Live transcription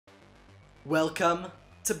Welcome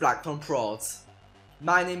to BlackthornProd.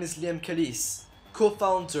 My name is Liam Kalis,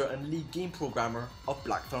 co-founder and lead game programmer of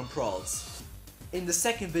BlackthornProd. In the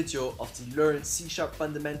second video of the Learn C#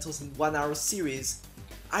 Fundamentals in 1 Hour series,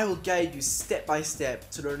 I will guide you step by step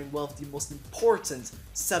to learning one of the most important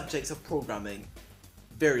subjects of programming,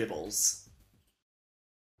 variables.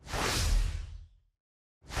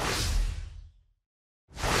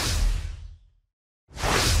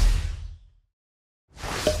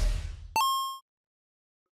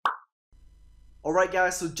 Alright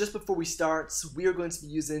guys, so just before we start, we are going to be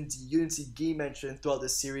using the Unity game engine throughout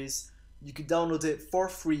this series. You can download it for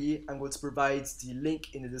free. I'm going to provide the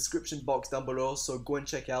link in the description box down below, so go and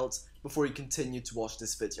check out before you continue to watch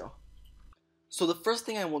this video. So the first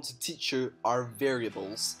thing I want to teach you are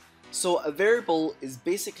variables. So a variable is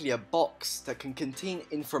basically a box that can contain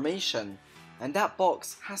information, and that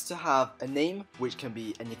box has to have a name, which can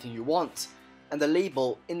be anything you want, and a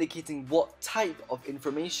label indicating what type of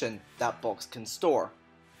information that box can store.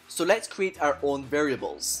 So let's create our own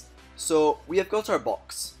variables. So we have got our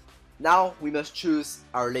box. Now we must choose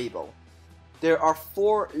our label. There are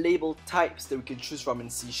 4 label types that we can choose from in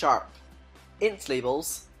C#. Int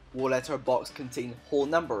labels will let our box contain whole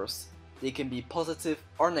numbers. They can be positive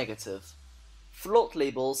or negative. Float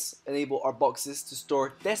labels enable our boxes to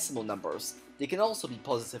store decimal numbers. They can also be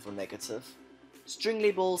positive or negative. String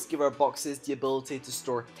labels give our boxes the ability to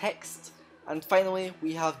store text, and finally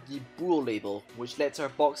we have the bool label, which lets our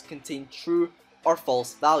box contain true or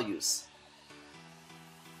false values.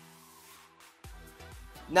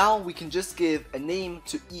 Now we can just give a name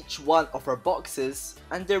to each one of our boxes,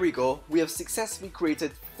 and there we go, we have successfully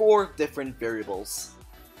created 4 different variables.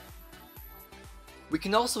 We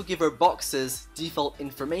can also give our boxes default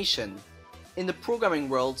information. In the programming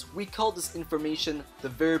world, we call this information the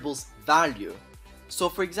variable's value. So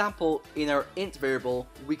for example, in our int variable,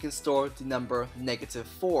 we can store the number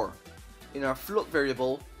 -4. In our float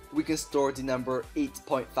variable, we can store the number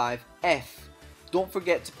 8.5f. Don't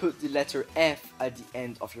forget to put the letter f at the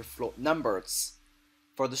end of your float numbers.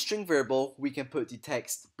 For the string variable, we can put the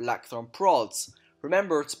text BlackthornProd.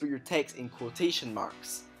 Remember to put your text in quotation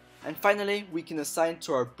marks. And finally, we can assign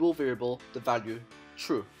to our bool variable the value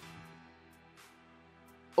true.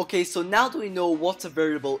 Okay, so now that we know what a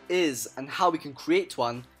variable is and how we can create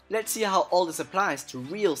one, let's see how all this applies to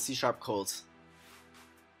real C# code.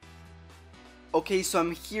 Okay, so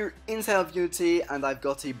I'm here inside of Unity and I've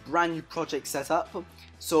got a brand new project set up.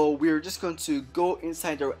 So we're just going to go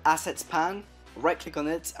inside our assets pan, right click on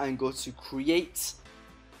it and go to create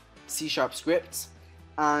C# script,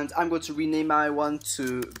 and I'm going to rename my one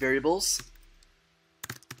to variables.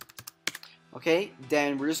 Okay,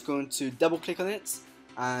 then we're just going to double click on it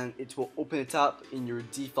and it will open it up in your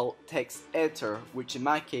default text editor, which in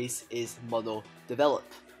my case is Model Develop.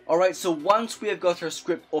 Alright, so once we have got our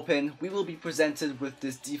script open, we will be presented with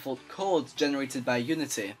this default code generated by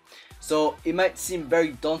Unity. So it might seem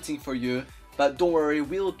very daunting for you, but don't worry,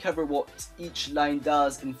 we will cover what each line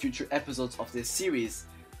does in future episodes of this series.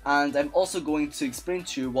 And I'm also going to explain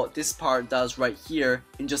to you what this part does right here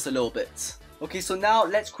in just a little bit. Okay, so now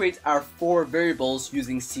let's create our 4 variables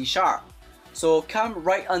using C#. So come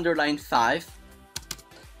right under line 5,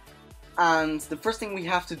 and the first thing we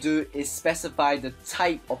have to do is specify the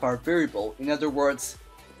type of our variable, in other words,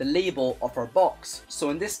 the label of our box. So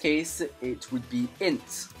in this case, it would be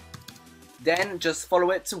int. Then just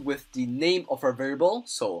follow it with the name of our variable,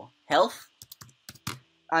 so health,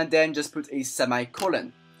 and then just put a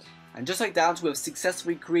semicolon. And just like that, we have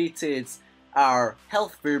successfully created our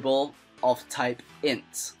health variable of type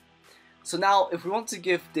int. So now if we want to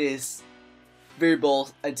give this variable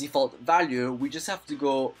a default value, we just have to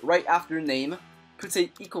go right after name, put a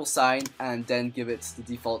equal sign, and then give it the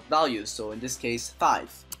default value, so in this case 5.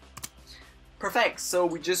 Perfect, so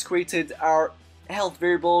we just created our health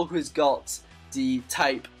variable who's got the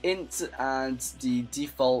type int and the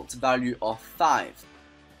default value of 5.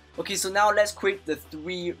 Okay, so now let's create the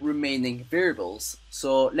 3 remaining variables.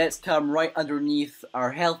 So let's come right underneath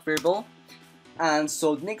our health variable. And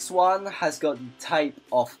so the next one has got the type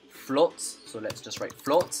of float, so let's just write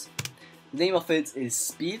float. The name of it is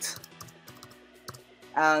speed,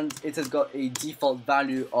 and it has got a default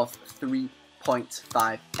value of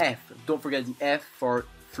 3.5f. Don't forget the f for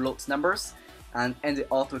float numbers, and end it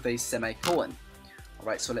off with a semicolon.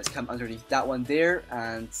 Alright, so let's come underneath that one there,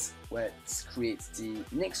 and let's create the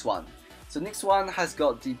next one. So the next one has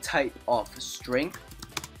got the type of string,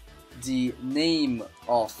 the name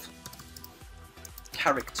of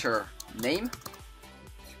character name,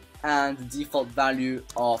 and the default value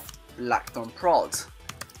of BlackthornProd.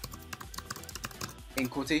 in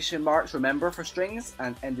quotation marks, remember, for strings,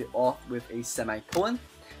 and end it off with a semicolon.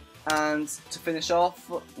 And to finish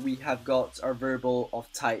off, we have got our variable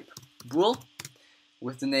of type bool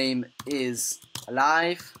with the name is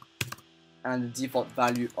alive and the default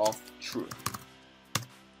value of true.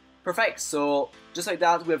 Perfect, so just like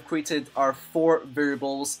that we have created our 4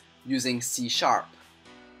 variables using C#.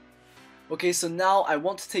 Okay, so now I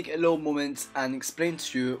want to take a little moment and explain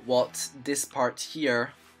to you what this part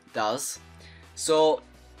here does. So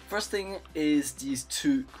first thing is these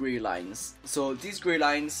 2 grey lines. So these grey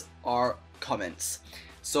lines are comments.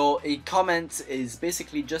 So a comment is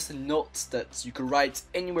basically just a note that you can write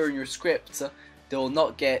anywhere in your script that will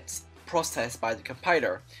not get processed by the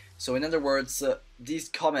compiler. So in other words, these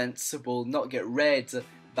comments will not get read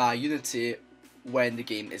by Unity when the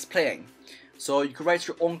game is playing. So you can write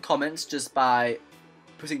your own comments just by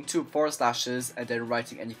putting 2 forward slashes and then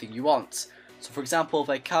writing anything you want. So for example, if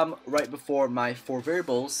I come right before my 4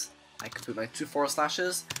 variables, I can put my 2 forward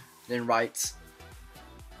slashes, then write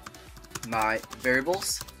my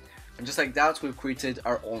variables, and just like that we've created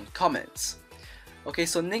our own comments. Okay,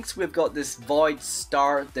 so next we've got this void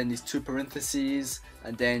start, then these 2 parentheses,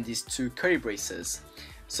 and then these 2 curly braces.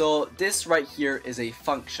 So this right here is a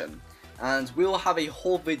function, and we will have a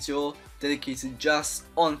whole video dedicated just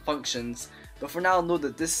on functions, but for now know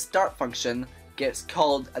that this start function gets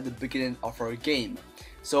called at the beginning of our game.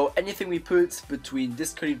 So anything we put between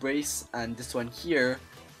this curly brace and this one here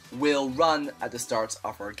will run at the start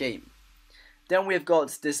of our game. Then we've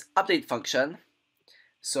got this update function.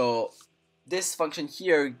 So this function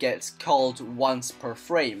here gets called once per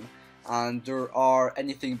frame, and there are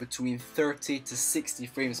anything between 30 to 60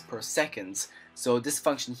 frames per second. So this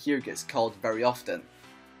function here gets called very often.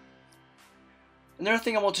 Another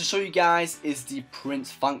thing I want to show you guys is the print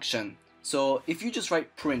function. So if you just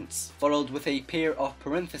write print followed with a pair of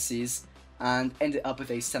parentheses and end it up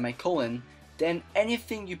with a semicolon, then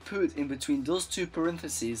anything you put in between those 2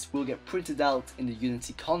 parentheses will get printed out in the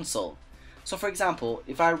Unity console. So for example,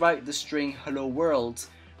 if I write the string hello world,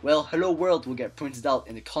 well, hello world will get printed out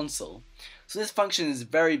in the console. So this function is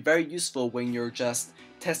very useful when you're just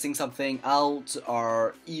testing something out,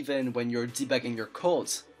 or even when you're debugging your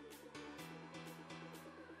code.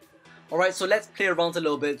 Alright, so let's play around a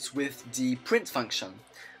little bit with the print function.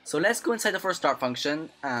 So let's go inside of our start function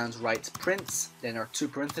and write print, then our 2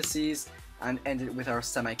 parentheses, and end it with our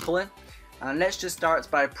semicolon. And let's just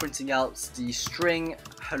start by printing out the string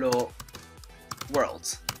hello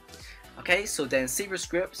world. Okay, so then save your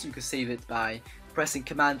script. You can save it by pressing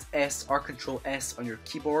Command S or Control S on your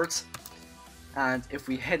keyboard. And if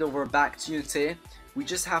we head over back to Unity, we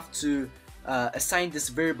just have to assign this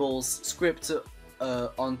variables script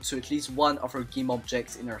onto at least one of our game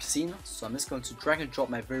objects in our scene. So I'm just going to drag and drop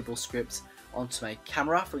my variable script onto my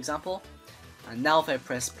camera, for example. And now if I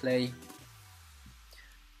press play,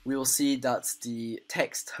 we will see that the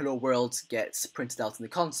text hello world gets printed out in the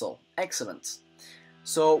console. Excellent.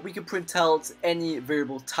 So we can print out any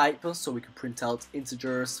variable type, so we can print out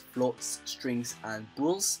integers, floats, strings, and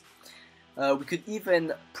bools. We could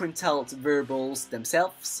even print out variables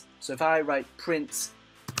themselves. So if I write print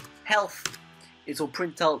health, it will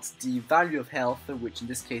print out the value of health, which in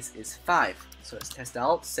this case is 5. So let's test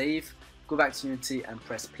out, save, go back to Unity and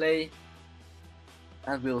press play,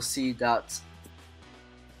 and we'll see that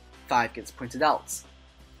 5 gets printed out.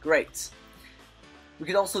 Great. We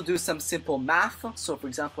could also do some simple math. So for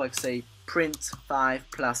example, I could say print 5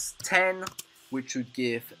 plus 10, which would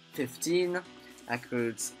give 15. I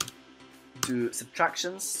could do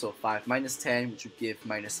subtractions, so 5 minus 10, which would give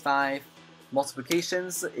minus 5.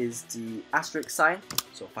 Multiplications is the asterisk sign,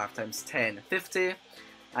 so 5 times 10, 50.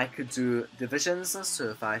 I could do divisions, so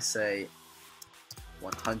if I say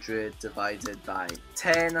 100 divided by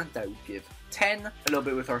 10, that would give 10. A little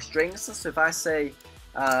bit with our strings, so if I say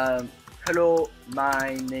hello,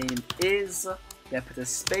 my name is, then put a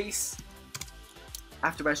space,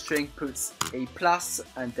 after my string puts a plus,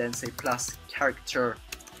 and then say plus character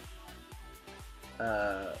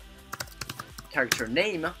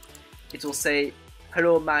name, it will say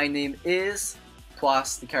hello, my name is,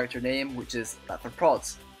 plus the character name, which is BlackthornProd.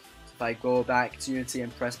 So if I go back to Unity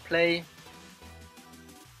and press play,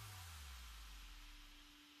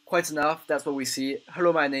 quite enough, that's what we see.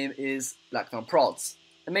 Hello, my name is BlackthornProd.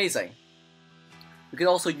 Amazing. We can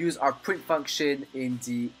also use our print function in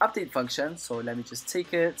the update function, so let me just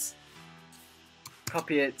take it,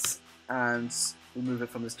 copy it, and remove it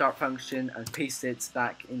from the start function and paste it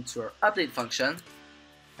back into our update function.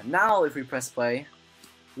 And now if we press play,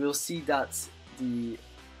 we'll see that the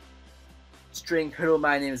string hello,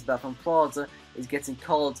 my name is BlackthornProd is getting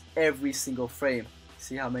called every single frame.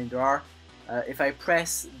 See how many there are? If I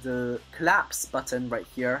press the collapse button right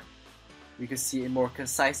here, we can see a more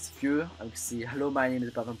concise view. I can see hello, my name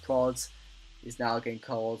is BlackthornProd is now getting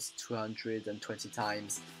called 220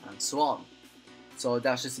 times and so on. So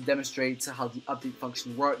that's just to demonstrate how the update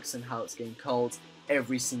function works and how it's getting called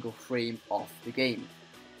every single frame of the game.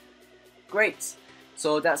 Great!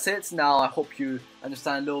 So that's it. Now I hope you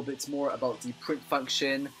understand a little bit more about the print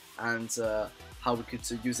function and how we could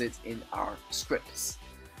use it in our scripts.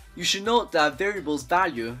 You should note that a variable's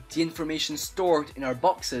value, the information stored in our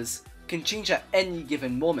boxes, can change at any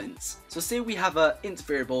given moment. So say we have an int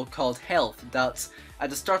variable called health that at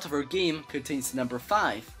the start of our game contains the number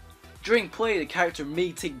 5. During play, the character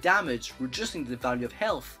may take damage, reducing the value of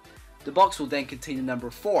health. The box will then contain the number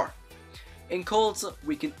 4. In code,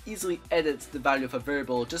 we can easily edit the value of a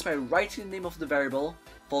variable just by writing the name of the variable,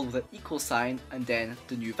 followed with an equal sign, and then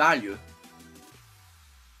the new value.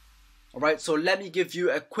 Alright, so let me give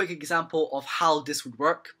you a quick example of how this would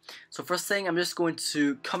work. So first thing, I'm just going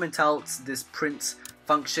to comment out this print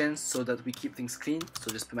function so that we keep things clean.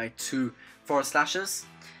 So just put my 2 forward slashes.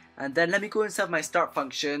 And then let me go inside my start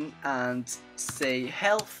function and say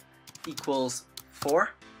health equals 4.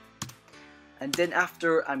 And then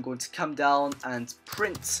after, I'm going to come down and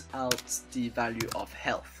print out the value of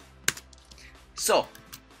health. So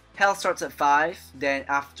health starts at 5, then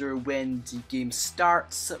after when the game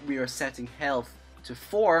starts, we are setting health to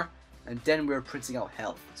 4, and then we're printing out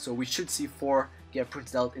health. So we should see 4 get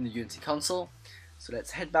printed out in the Unity console. So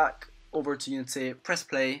let's head back over to Unity, press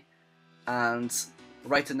play, and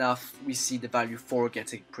right enough, we see the value 4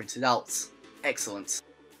 getting printed out. Excellent.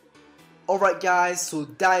 Alright guys, so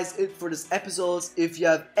that is it for this episode. If you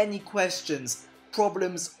have any questions,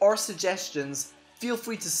 problems, or suggestions, feel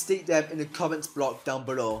free to state them in the comments block down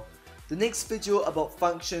below. The next video about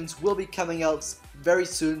functions will be coming out very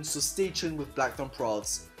soon, so stay tuned with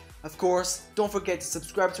BlackthornProd. Of course, don't forget to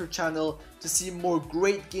subscribe to our channel to see more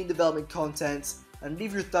great game development content, and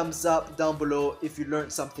leave your thumbs up down below if you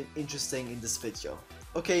learned something interesting in this video.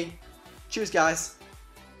 Okay, cheers guys!